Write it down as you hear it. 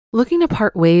Looking to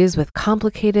part ways with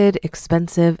complicated,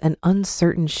 expensive, and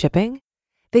uncertain shipping?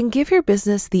 Then give your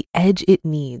business the edge it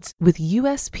needs with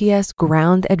USPS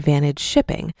Ground Advantage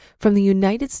shipping from the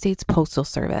United States Postal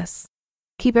Service.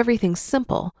 Keep everything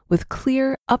simple with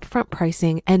clear, upfront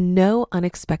pricing and no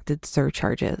unexpected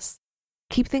surcharges.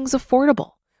 Keep things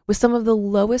affordable with some of the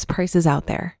lowest prices out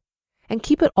there. And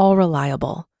keep it all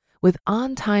reliable with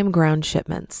on-time ground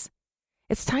shipments.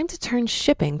 It's time to turn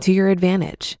shipping to your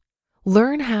advantage.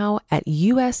 Learn how at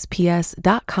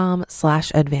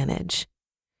USPS.com/advantage.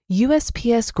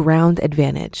 USPS Ground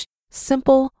Advantage.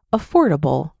 Simple,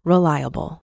 affordable,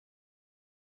 reliable.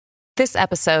 This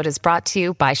episode is brought to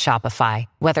you by Shopify.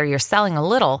 Whether you're selling a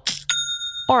little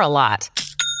or a lot,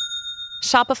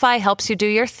 Shopify helps you do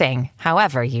your thing,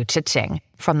 however you cha-ching.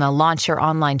 From the launch your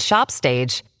online shop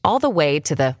stage, all the way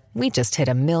to the we just hit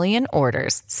 1 million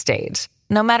orders stage.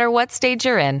 No matter what stage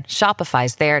you're in,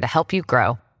 Shopify's there to help you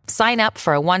grow. Sign up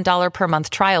for a $1 per month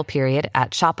trial period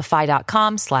at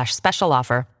shopify.com/special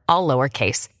offer, all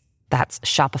lowercase. That's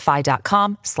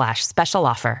shopify.com/special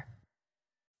offer.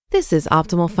 This is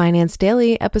Optimal Finance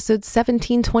Daily, episode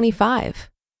 1725,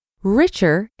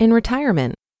 Richer in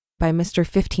Retirement by Mr.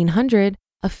 1500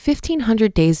 of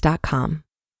 1500days.com.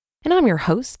 And I'm your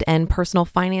host and personal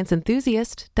finance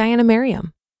enthusiast, Diana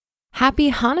Merriam.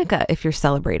 Happy Hanukkah if you're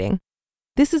celebrating.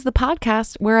 This is the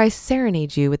podcast where I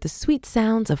serenade you with the sweet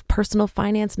sounds of personal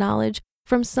finance knowledge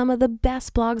from some of the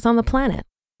best blogs on the planet,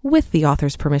 with the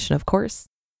author's permission, of course.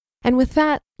 And with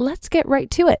that, let's get right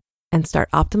to it and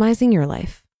start optimizing your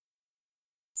life.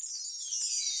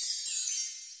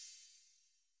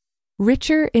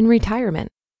 Richer in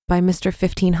Retirement by Mr.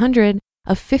 1500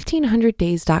 of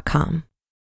 1500days.com.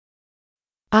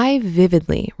 I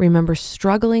vividly remember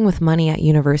struggling with money at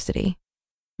university.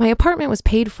 My apartment was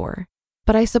paid for,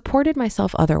 but I supported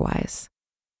myself otherwise.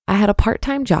 I had a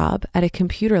part-time job at a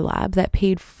computer lab that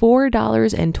paid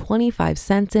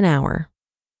 $4.25 an hour.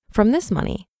 From this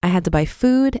money, I had to buy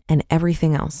food and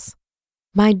everything else.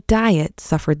 My diet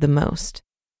suffered the most.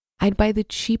 I'd buy the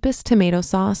cheapest tomato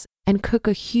sauce and cook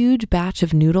a huge batch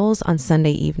of noodles on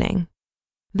Sunday evening.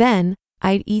 Then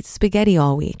I'd eat spaghetti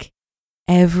all week,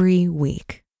 every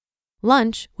week.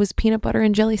 Lunch was peanut butter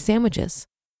and jelly sandwiches,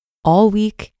 all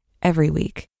week, every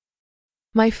week.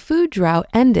 My food drought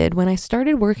ended when I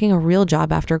started working a real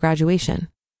job after graduation.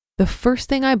 The first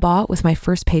thing I bought with my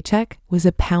first paycheck was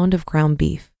a pound of ground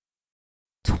beef.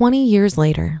 20 years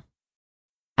later.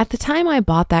 At the time I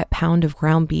bought that pound of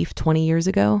ground beef 20 years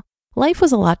ago, life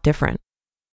was a lot different.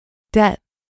 Debt.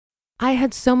 I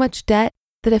had so much debt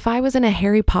that if I was in a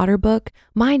Harry Potter book,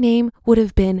 my name would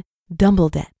have been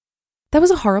Dumbledore. That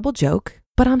was a horrible joke,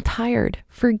 but I'm tired.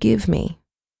 Forgive me.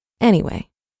 Anyway,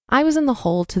 I was in the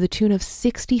hole to the tune of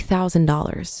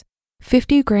 $60,000,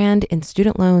 50 grand in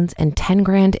student loans and 10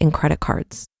 grand in credit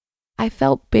cards. I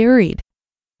felt buried.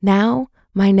 Now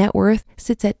my net worth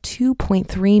sits at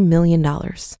 $2.3 million.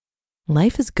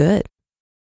 Life is good.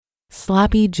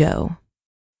 Sloppy Joe.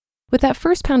 With that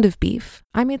first pound of beef,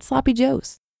 I made Sloppy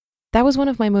Joes. That was one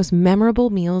of my most memorable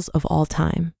meals of all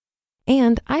time.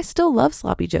 And I still love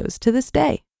Sloppy Joes to this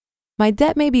day. My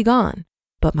debt may be gone,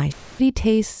 but my shitty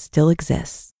taste still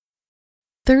exists.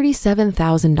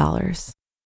 $37,000.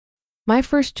 My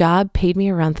first job paid me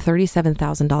around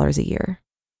 $37,000 a year.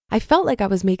 I felt like I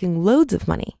was making loads of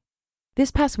money. This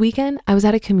past weekend, I was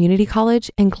at a community college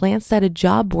and glanced at a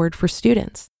job board for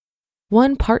students.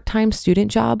 One part-time student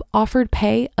job offered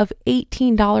pay of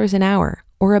 $18 an hour,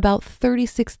 or about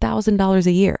 $36,000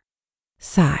 a year.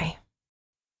 Sigh.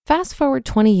 Fast forward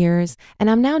 20 years, and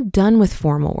I'm now done with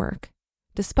formal work.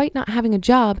 Despite not having a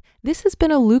job, this has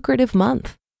been a lucrative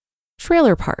month.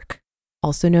 Trailer park,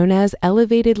 also known as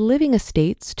elevated living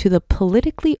estates to the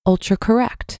politically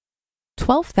ultra-correct,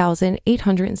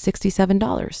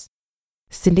 $12,867.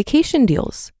 Syndication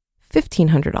deals,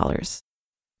 $1,500.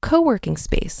 Co-working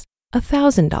space,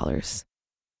 $1,000.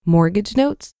 Mortgage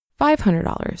notes,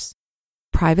 $500.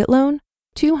 Private loan,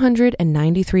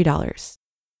 $293.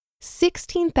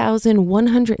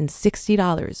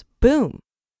 $16,160. Boom.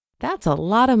 That's a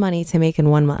lot of money to make in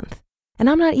 1 month. And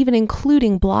I'm not even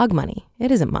including blog money.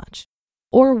 It isn't much.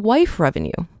 Or wife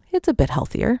revenue. It's a bit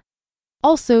healthier.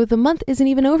 Also, the month isn't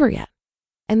even over yet.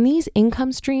 And these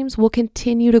income streams will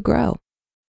continue to grow.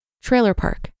 Trailer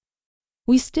park.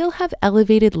 We still have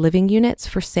elevated living units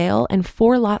for sale and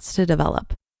 4 lots to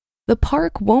develop. The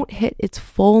park won't hit its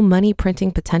full money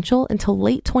printing potential until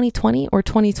late 2020 or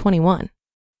 2021.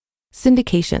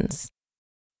 Syndications.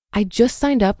 I just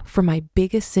signed up for my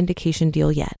biggest syndication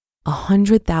deal yet,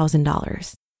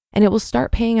 $100,000, and it will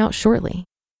start paying out shortly.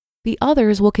 The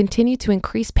others will continue to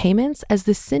increase payments as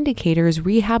the syndicators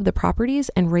rehab the properties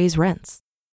and raise rents.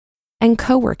 And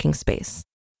co-working space.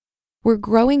 We're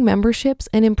growing memberships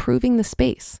and improving the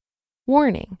space.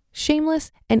 Warning,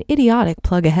 shameless and idiotic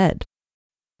plug ahead.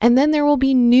 And then there will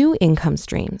be new income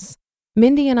streams.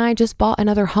 Mindy and I just bought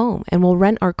another home and will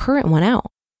rent our current one out.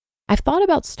 I've thought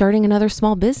about starting another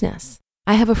small business.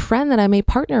 I have a friend that I may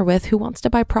partner with who wants to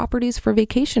buy properties for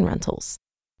vacation rentals.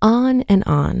 On and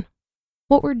on.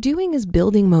 What we're doing is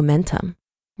building momentum.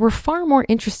 We're far more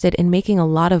interested in making a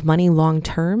lot of money long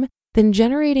term than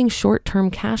generating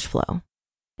short-term cash flow.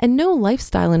 And no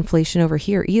lifestyle inflation over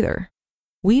here either.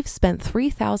 We've spent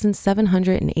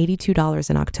 $3,782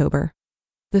 in October.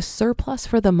 The surplus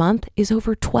for the month is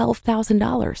over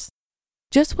 $12,000.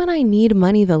 Just when I need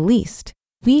money the least,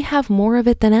 we have more of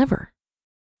it than ever.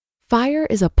 FIRE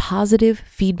is a positive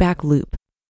feedback loop.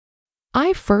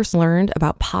 I first learned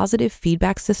about positive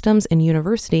feedback systems in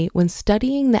university when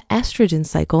studying the estrogen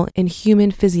cycle in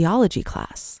human physiology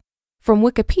class. From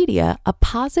Wikipedia, a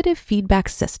positive feedback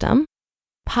system,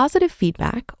 positive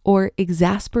feedback or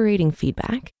exasperating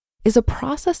feedback, is a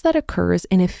process that occurs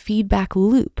in a feedback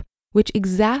loop, which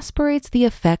exasperates the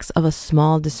effects of a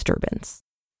small disturbance.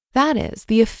 That is,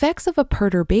 the effects of a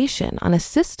perturbation on a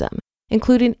system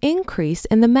include an increase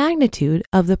in the magnitude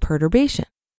of the perturbation.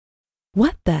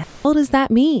 What the hell does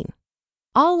that mean?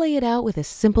 I'll lay it out with a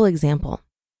simple example.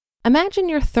 Imagine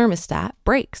your thermostat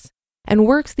breaks and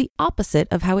works the opposite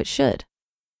of how it should.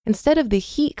 Instead of the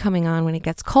heat coming on when it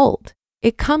gets cold,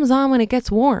 it comes on when it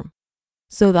gets warm.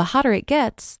 So the hotter it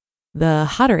gets, the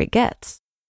hotter it gets.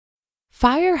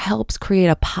 FIRE helps create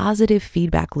a positive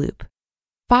feedback loop.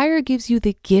 FIRE gives you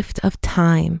the gift of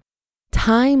time.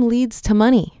 Time leads to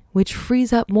money, which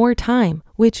frees up more time,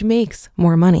 which makes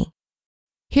more money.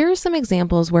 Here are some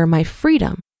examples where my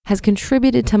freedom has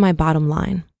contributed to my bottom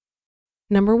line.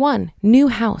 Number 1, new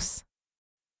house.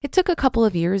 It took a couple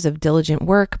of years of diligent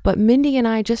work, but Mindy and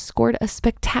I just scored a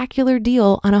spectacular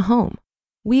deal on a home.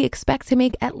 We expect to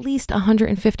make at least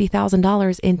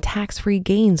 $150,000 in tax-free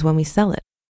gains when we sell it.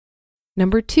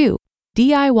 Number 2,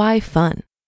 DIY fun.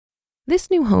 This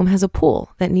new home has a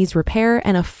pool that needs repair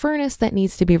and a furnace that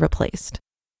needs to be replaced.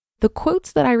 The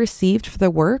quotes that I received for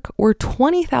the work were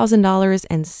 $20,000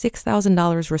 and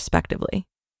 $6,000 respectively.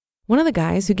 One of the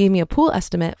guys who gave me a pool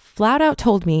estimate flat out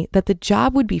told me that the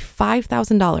job would be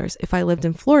 $5,000 if I lived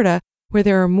in Florida, where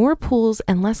there are more pools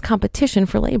and less competition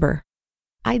for labor.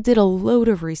 I did a load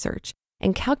of research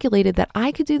and calculated that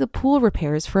I could do the pool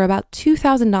repairs for about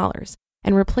 $2,000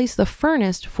 and replace the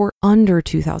furnace for under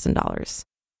 $2,000.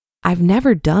 I've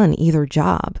never done either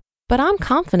job, but I'm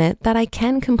confident that I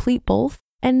can complete both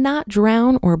and not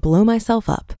drown or blow myself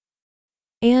up.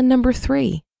 And number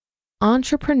 3,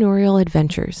 entrepreneurial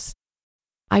adventures.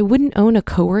 I wouldn't own a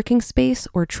co-working space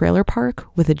or trailer park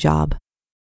with a job.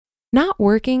 Not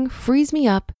working frees me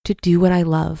up to do what I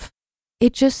love.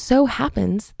 It just so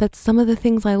happens that some of the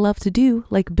things I love to do,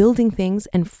 like building things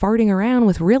and farting around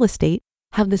with real estate,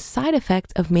 have the side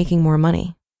effect of making more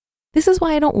money. This is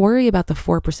why I don't worry about the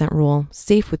 4% rule,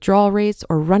 safe withdrawal rates,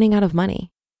 or running out of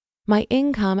money. My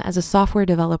income as a software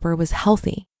developer was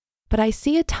healthy, but I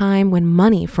see a time when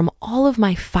money from all of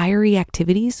my fiery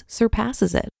activities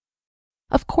surpasses it.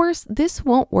 Of course, this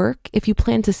won't work if you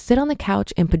plan to sit on the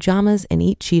couch in pajamas and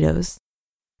eat Cheetos.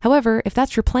 However, if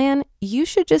that's your plan, you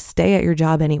should just stay at your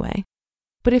job anyway.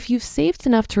 But if you've saved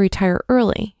enough to retire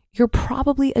early, you're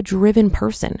probably a driven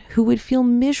person who would feel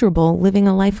miserable living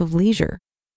a life of leisure.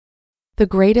 The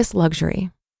greatest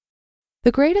luxury.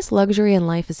 The greatest luxury in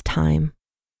life is time.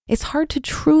 It's hard to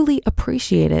truly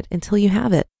appreciate it until you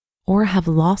have it or have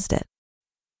lost it.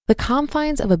 The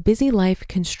confines of a busy life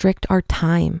constrict our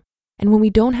time. And when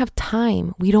we don't have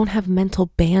time, we don't have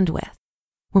mental bandwidth.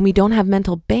 When we don't have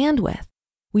mental bandwidth,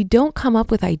 we don't come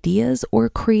up with ideas or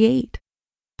create.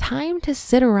 Time to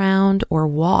sit around or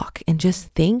walk and just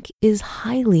think is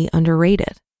highly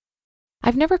underrated.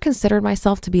 I've never considered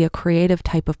myself to be a creative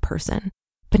type of person,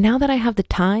 but now that I have the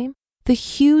time, the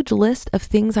huge list of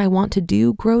things I want to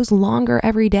do grows longer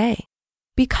every day.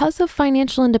 Because of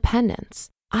financial independence,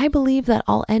 I believe that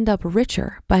I'll end up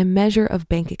richer by measure of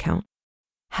bank account.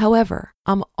 However,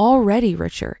 I'm already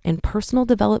richer in personal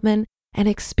development and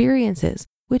experiences,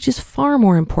 which is far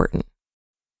more important.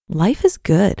 Life is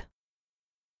good.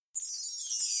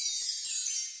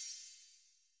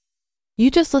 You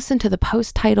just listened to the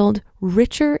post titled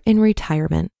Richer in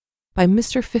Retirement by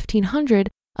Mr. 1500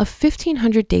 of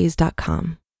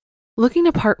 1500days.com. Looking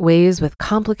to part ways with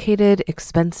complicated,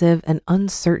 expensive, and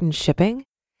uncertain shipping?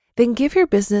 Then give your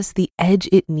business the edge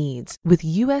it needs with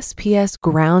USPS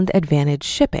Ground Advantage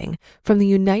shipping from the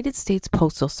United States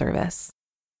Postal Service.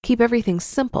 Keep everything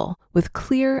simple with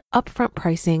clear, upfront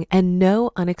pricing and no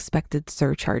unexpected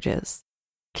surcharges.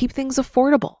 Keep things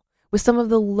affordable with some of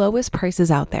the lowest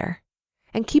prices out there.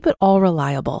 And keep it all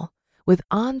reliable with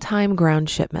on-time ground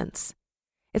shipments.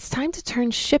 It's time to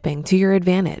turn shipping to your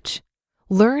advantage.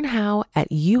 Learn how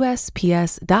at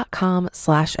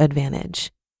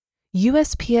USPS.com/advantage.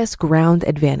 USPS Ground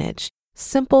Advantage.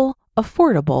 Simple,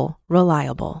 affordable,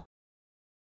 reliable.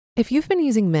 If you've been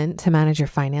using Mint to manage your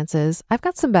finances, I've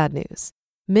got some bad news.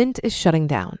 Mint is shutting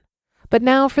down. But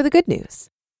now for the good news.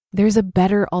 There's a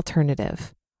better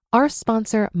alternative. Our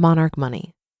sponsor, Monarch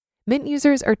Money. Mint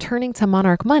users are turning to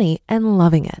Monarch Money and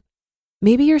loving it.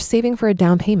 Maybe you're saving for a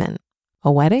down payment,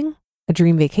 a wedding, a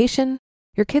dream vacation,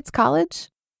 your kid's college.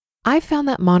 I've found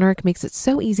that Monarch makes it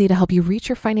so easy to help you reach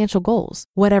your financial goals,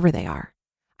 whatever they are.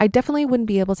 I definitely wouldn't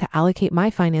be able to allocate my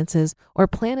finances or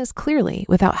plan as clearly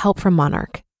without help from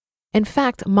Monarch. In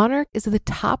fact, Monarch is the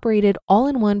top-rated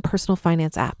all-in-one personal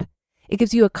finance app. It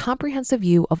gives you a comprehensive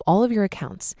view of all of your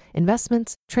accounts,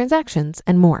 investments, transactions,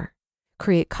 and more.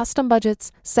 Create custom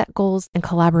budgets, set goals, and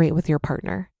collaborate with your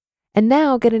partner. And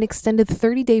now get an extended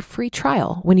 30-day free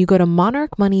trial when you go to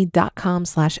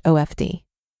monarchmoney.com/OFD.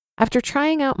 After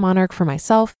trying out Monarch for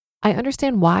myself, I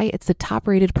understand why it's the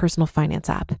top-rated personal finance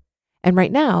app. And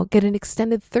right now, get an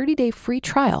extended 30-day free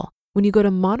trial when you go to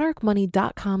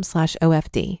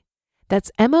monarchmoney.com/OFD.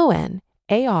 That's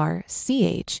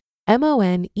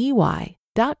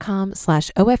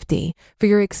monarchmoney.com/OFD for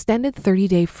your extended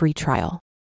 30-day free trial.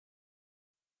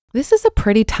 This is a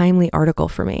pretty timely article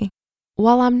for me.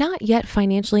 While I'm not yet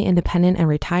financially independent and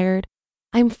retired,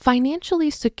 I'm financially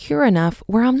secure enough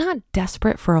where I'm not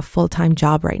desperate for a full-time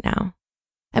job right now.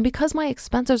 And because my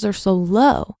expenses are so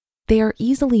low, they are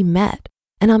easily met,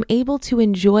 and I'm able to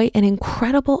enjoy an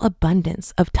incredible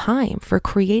abundance of time for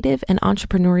creative and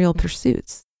entrepreneurial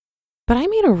pursuits. But I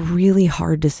made a really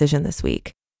hard decision this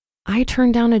week. I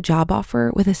turned down a job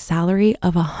offer with a salary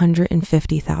of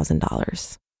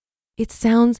 $150,000. It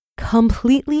sounds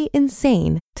completely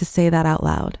insane to say that out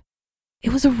loud.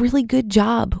 It was a really good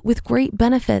job with great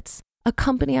benefits, a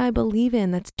company I believe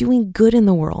in that's doing good in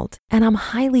the world, and I'm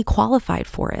highly qualified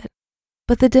for it.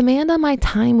 But the demand on my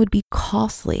time would be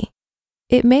costly.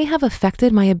 It may have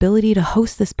affected my ability to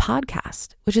host this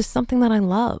podcast, which is something that I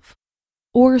love,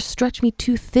 or stretch me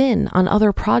too thin on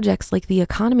other projects like the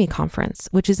Economy Conference,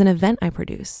 which is an event I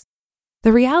produce.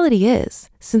 The reality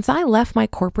is, since I left my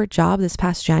corporate job this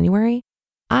past January,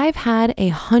 I've had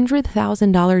a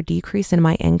 $100,000 decrease in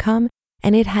my income,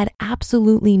 and it had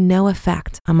absolutely no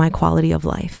effect on my quality of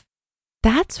life.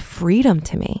 That's freedom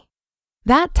to me.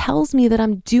 That tells me that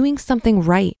I'm doing something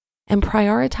right and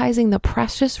prioritizing the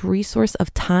precious resource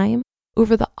of time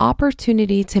over the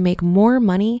opportunity to make more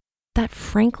money that,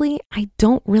 frankly, I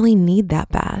don't really need that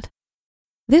bad.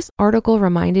 This article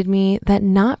reminded me that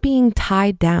not being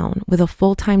tied down with a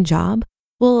full-time job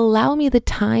will allow me the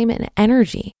time and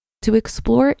energy to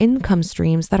explore income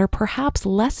streams that are perhaps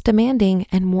less demanding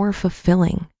and more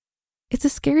fulfilling. It's a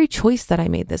scary choice that I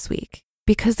made this week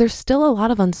because there's still a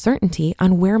lot of uncertainty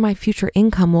on where my future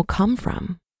income will come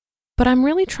from. But I'm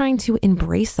really trying to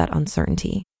embrace that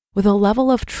uncertainty with a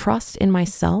level of trust in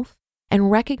myself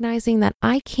and recognizing that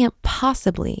I can't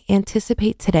possibly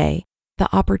anticipate today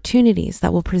the opportunities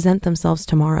that will present themselves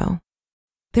tomorrow.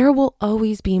 There will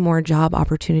always be more job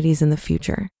opportunities in the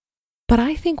future, but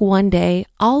I think one day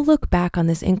I'll look back on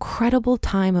this incredible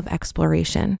time of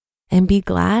exploration and be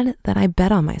glad that I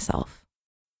bet on myself.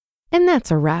 And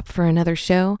that's a wrap for another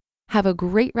show. Have a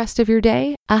great rest of your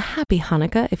day, a happy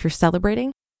Hanukkah if you're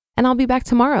celebrating, and I'll be back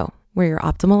tomorrow where your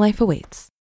optimal life awaits.